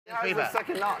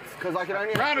Second nuts, because I can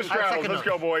only round of straddles. Let's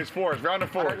go, boys. Fours. Round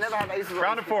of fours. Never have aces.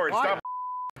 Round of fours. Stop.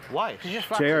 Why?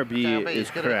 JRB is correct.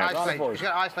 He's going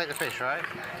to isolate the fish, right?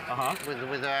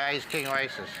 With ace, king, or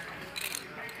aces.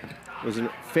 It was a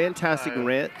fantastic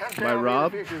rant by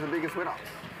Rob,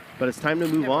 but it's time to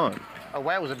move on. A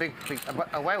whale was a big thing.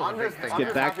 Let's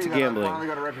get back to gambling. I finally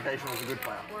got a reputation as a good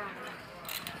player.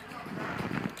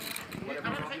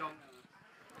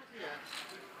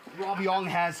 Rob Young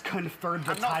has conferred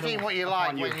the title. I'm not seeing what you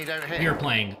like when you don't hit. We are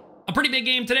playing a pretty big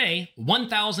game today.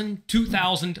 1,000,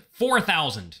 2,000,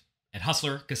 4,000 at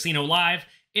Hustler Casino Live.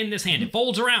 In this hand, it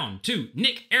folds around to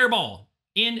Nik Airball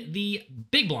in the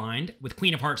big blind with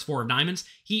Queen of Hearts, 4 of diamonds.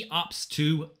 He opts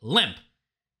to limp.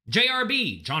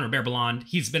 JRB, Jean-Robert Belland,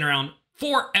 he's been around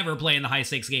forever playing the high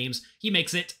stakes games. He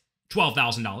makes it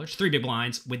 $12,000, 3 big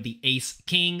blinds with the ace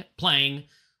king playing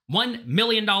 $1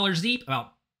 million deep,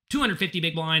 about 250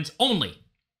 big blinds only.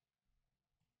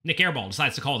 Nik Airball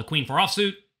decides to call the queen 4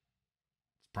 offsuit.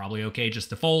 It's probably okay just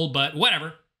to fold, but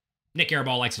whatever. Nik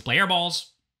Airball likes to play airballs.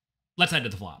 Let's head to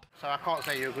the flop. So I can't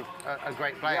say you're a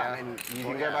great player. Yeah, I mean, you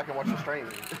can go back and watch the stream.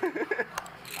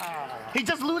 He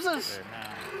just loses.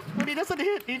 When he doesn't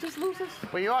hit, he just loses.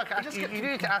 Well, you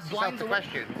need to ask yourself the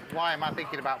question, why am I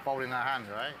thinking about folding that hand,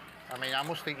 right? I mean, I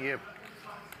must think you...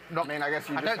 I mean, I guess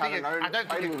you just haven't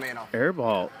played with me enough.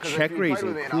 Airball, check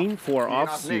raising, queen 4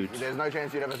 offsuit There's no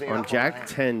chance you'd ever see on jack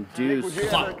 10 deuce.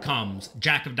 Flop comes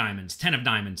jack of diamonds, 10 of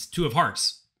diamonds, 2 of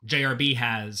hearts. JRB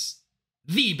has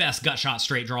the best gut shot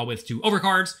straight draw with 2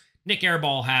 overcards. Nik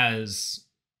Airball has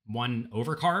 1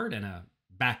 overcard and a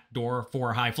backdoor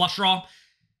 4 high flush draw.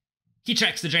 He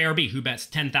checks the JRB, who bets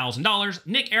 $10,000.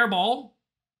 Nik Airball,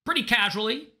 pretty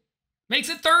casually, makes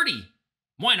it 30.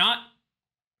 Why not?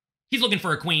 He's looking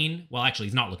for a queen. Well, actually,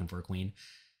 he's not looking for a queen.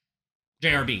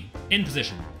 JRB, in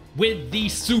position, with the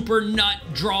super nut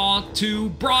draw to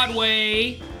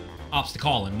Broadway. Opts to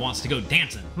call and wants to go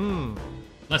dancing.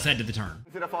 Let's head to the turn.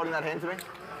 Consider folding that hand to me?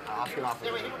 I'll ask him after.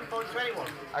 Yeah, he wouldn't fold to anyone.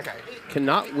 Okay.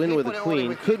 Cannot win with a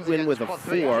queen, could win with a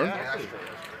 4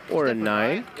 or a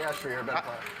 9. Yeah, that's true, you're a better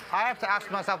player. I have to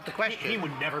ask myself the question. He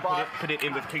would never put it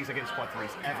in with kings against quad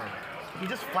 3s, ever. He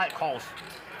just flat calls.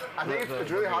 I think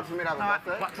it's really hard for me to have a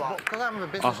bluff there. Because I'm a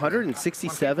business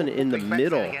 167 in the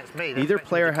middle. Neither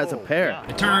player has a pair.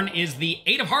 The turn is the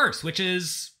 8 of hearts, which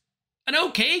is an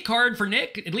okay card for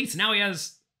Nik. At least now he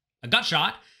has a gut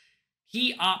shot.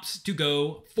 He opts to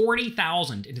go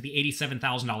 $40,000 into the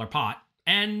 $87,000 pot,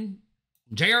 and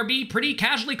JRB pretty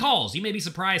casually calls. You may be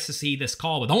surprised to see this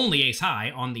call with only ace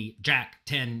high on the jack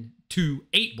 10 2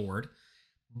 8 board,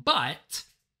 but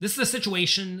this is a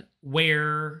situation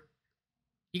where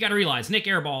you got to realize Nik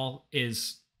Airball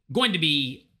is going to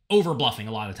be over bluffing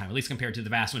a lot of the time, at least compared to the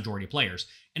vast majority of players.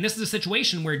 And this is a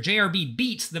situation where JRB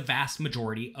beats the vast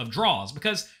majority of draws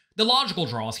because the logical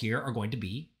draws here are going to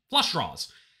be flush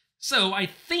draws. So I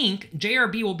think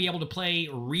JRB will be able to play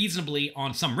reasonably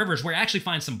on some rivers where I actually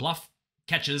find some bluff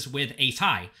catches with ace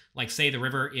high. Like say the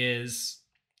river is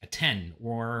a 10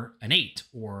 or an 8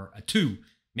 or a 2,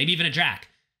 maybe even a jack,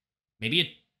 maybe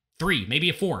a 3, maybe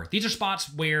a 4. These are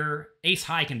spots where ace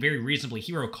high can very reasonably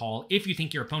hero call if you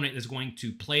think your opponent is going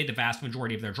to play the vast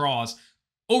majority of their draws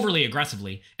overly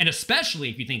aggressively, and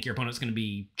especially if you think your opponent's going to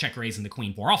be check raising the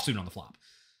queen 4 offsuit on the flop.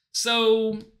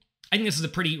 So I think this is a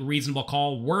pretty reasonable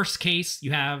call. Worst case,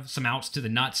 you have some outs to the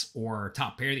nuts or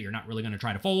top pair that you're not really going to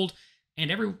try to fold, and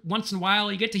every once in a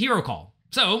while you get to hero call.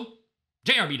 So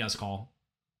JRB does call.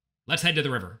 Let's head to the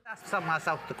river. Ask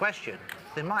myself the question.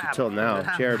 They might have Until now,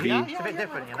 JRB. It's a bit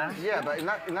different, you know? Yeah, but in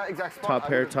that exact spot... Top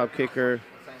pair, top kicker.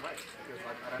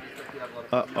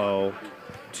 Uh-oh.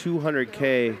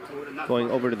 200K going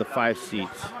over to the 5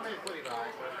 seats. I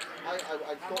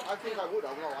think I would.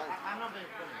 I'm not lying. I'm not being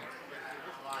funny.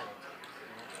 You're just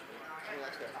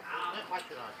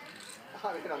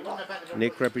lying.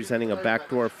 Nik representing a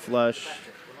backdoor flush.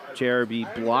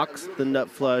 JRB blocks the nut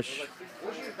flush.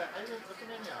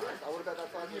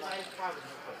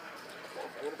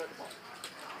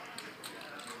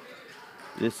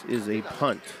 This is a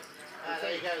punt.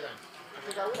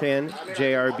 Can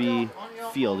JRB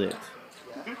field it?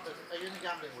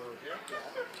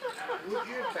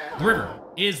 The river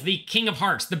is the king of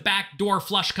hearts. The backdoor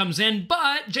flush comes in,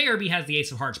 but JRB has the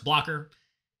ace of hearts blocker.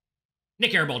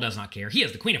 Nik Airball does not care. He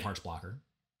has the queen of hearts blocker.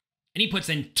 And he puts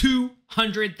in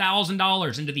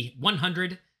 $200,000 into the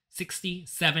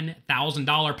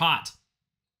 $167,000 pot.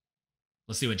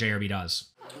 Let's see what JRB does.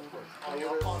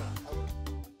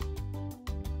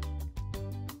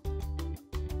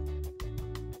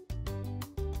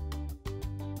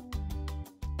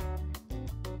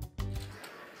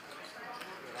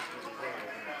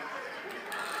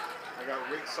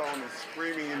 song is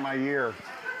screaming in my ear.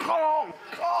 Call!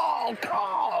 Call!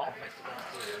 Call!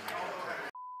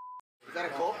 Is that a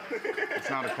call? It's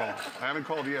not a call. I haven't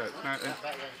called yet.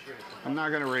 I'm not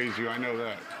going to raise you. I know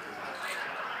that.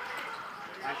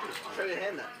 Show your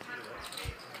hand then.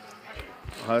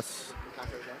 Us.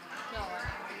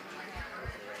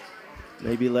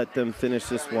 Maybe let them finish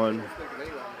this one.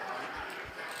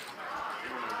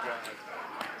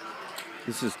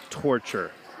 This is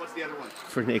torture. What's the other one?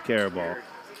 For Nik Airball.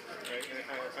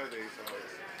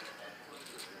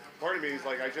 Part of me is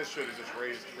like, I just should have just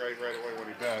raised right away when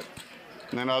he bet.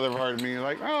 And then other part of me is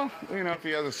like, oh, you know, if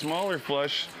he has a smaller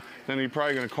flush, then he's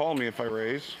probably going to call me if I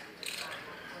raise.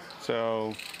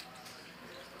 So,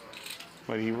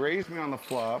 but he raised me on the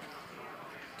flop.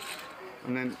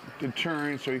 And then the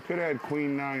turn, so he could have had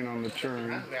queen 9 on the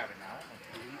turn.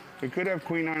 He could have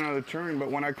queen 9 on the turn,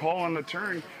 but when I call on the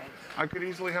turn, I could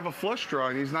easily have a flush draw,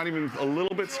 and he's not even a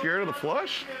little bit scared of the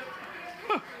flush.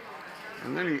 Huh.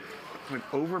 And then he went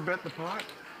overbet the pot.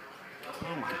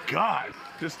 Oh my God,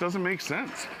 this doesn't make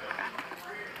sense.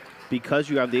 Because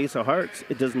you have the ace of hearts,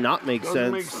 it does not make sense.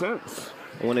 Doesn't make sense.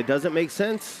 And when it doesn't make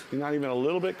sense, You're not even a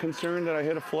little bit concerned that I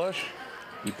hit a flush?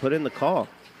 you put in the call.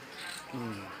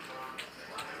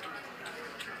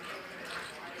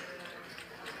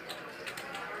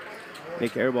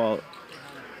 Nik Airball,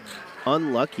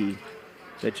 unlucky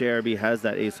that JRB has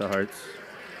that ace of hearts.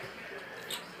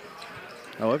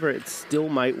 However, it still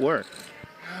might work.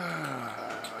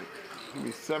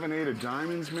 Maybe 7-8 of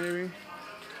diamonds, maybe?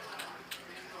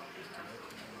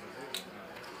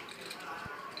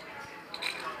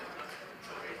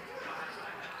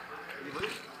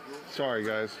 Sorry,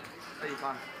 guys. Hey, you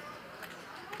fine.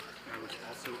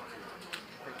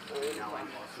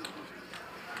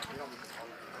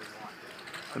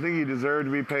 I think you deserve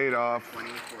to be paid off.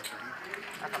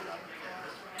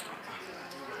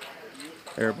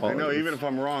 Airball. I know, even if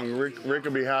I'm wrong, Rick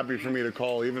would be happy for me to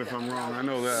call, even if I'm wrong. I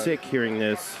know that. Sick hearing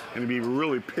this. And he'd be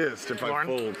really pissed if I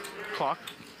fold. Clock.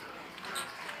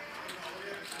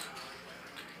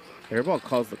 Airball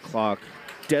calls the clock.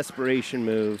 Desperation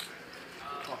move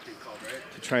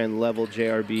to try and level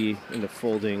JRB into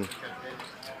folding.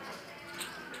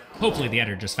 Hopefully the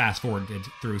editor just fast-forwarded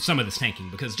through some of this tanking,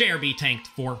 because JRB tanked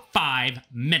for 5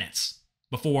 minutes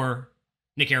before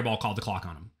Nik Airball called the clock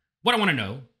on him. What I want to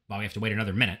know, while we have to wait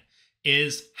another minute,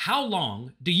 is how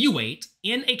long do you wait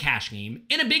in a cash game,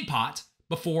 in a big pot,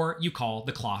 before you call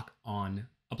the clock on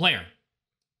a player?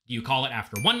 Do you call it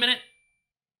after 1 minute,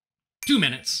 2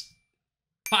 minutes,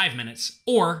 5 minutes,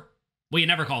 or will you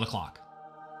never call the clock?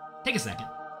 Take a second.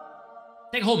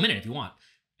 Take a whole minute if you want,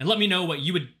 and let me know what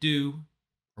you would do,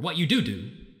 or what you do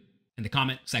in the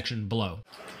comment section below.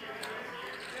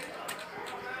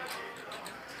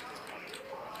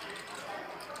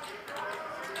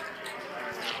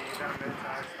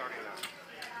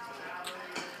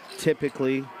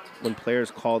 Typically, when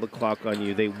players call the clock on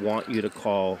you, they want you to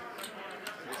call.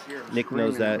 Nik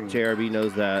knows that. JRB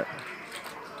knows that.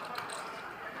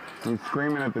 He's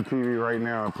screaming at the TV right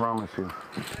now, I promise you.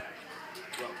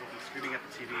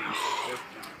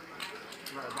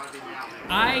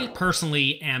 I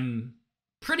personally am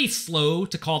pretty slow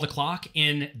to call the clock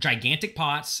in gigantic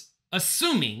pots,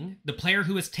 assuming the player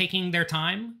who is taking their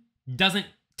time doesn't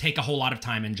take a whole lot of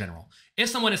time in general. If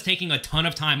someone is taking a ton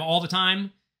of time all the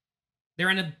time, they're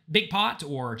in a big pot,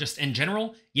 or just in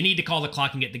general, you need to call the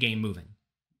clock and get the game moving.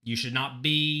 You should not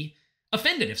be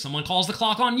offended if someone calls the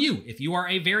clock on you if you are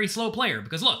a very slow player,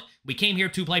 because look, we came here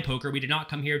to play poker. We did not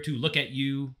come here to look at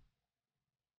you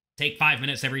take 5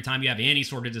 minutes every time you have any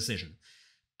sort of decision.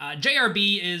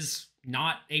 JRB is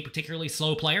not a particularly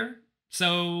slow player,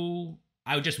 so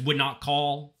I just would not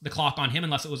call the clock on him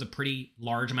unless it was a pretty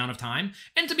large amount of time.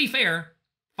 And to be fair,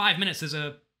 5 minutes is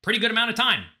a pretty good amount of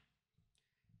time.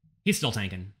 He's still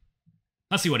tanking.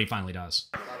 Let's see what he finally does.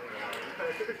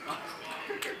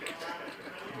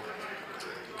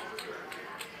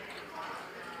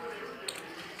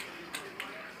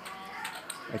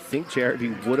 I think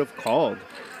JRB would have called.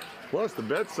 Plus, the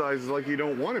bet size is like you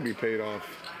don't want to be paid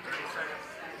off.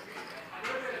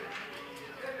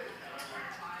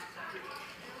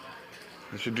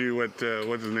 I should do what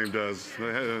what's his name does.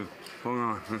 Hold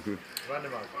on.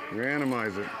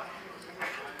 Randomize it.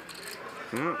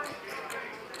 Yeah.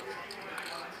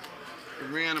 The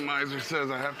randomizer says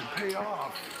I have to pay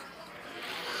off.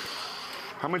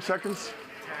 How many seconds?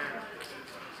 10,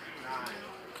 9,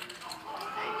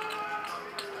 8,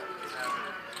 7,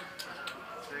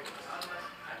 6,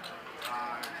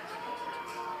 5,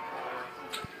 4,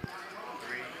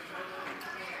 3, 2,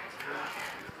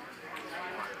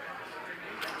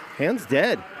 1. Hand's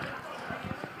dead.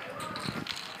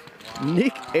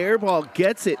 Nik Airball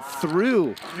gets it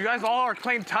through. You guys all are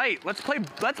playing tight. Let's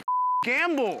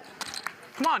gamble.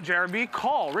 Come on, JRB,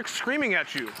 call. Rick's screaming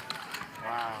at you.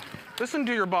 Wow. Listen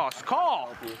to your boss.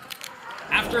 Call.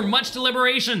 After much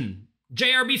deliberation,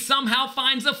 JRB somehow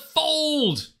finds a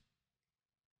fold.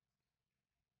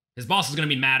 His boss is going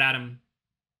to be mad at him,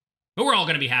 but we're all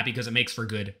going to be happy because it makes for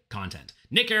good content.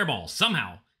 Nik Airball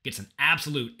somehow gets an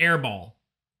absolute airball,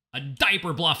 a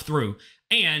diaper bluff through,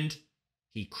 and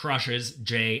he crushes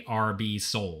JRB's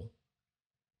soul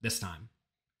this time.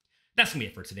 That's going to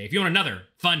be it for today. If you want another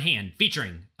fun hand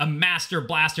featuring a Master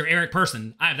Blaster Eric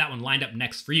person, I have that one lined up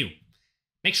next for you.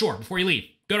 Make sure, before you leave,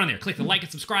 go down there, click the like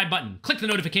and subscribe button, click the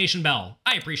notification bell.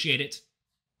 I appreciate it.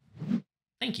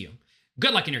 Thank you.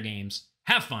 Good luck in your games.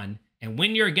 Have fun. And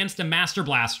when you're against a Master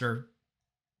Blaster,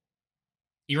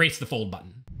 erase the fold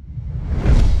button.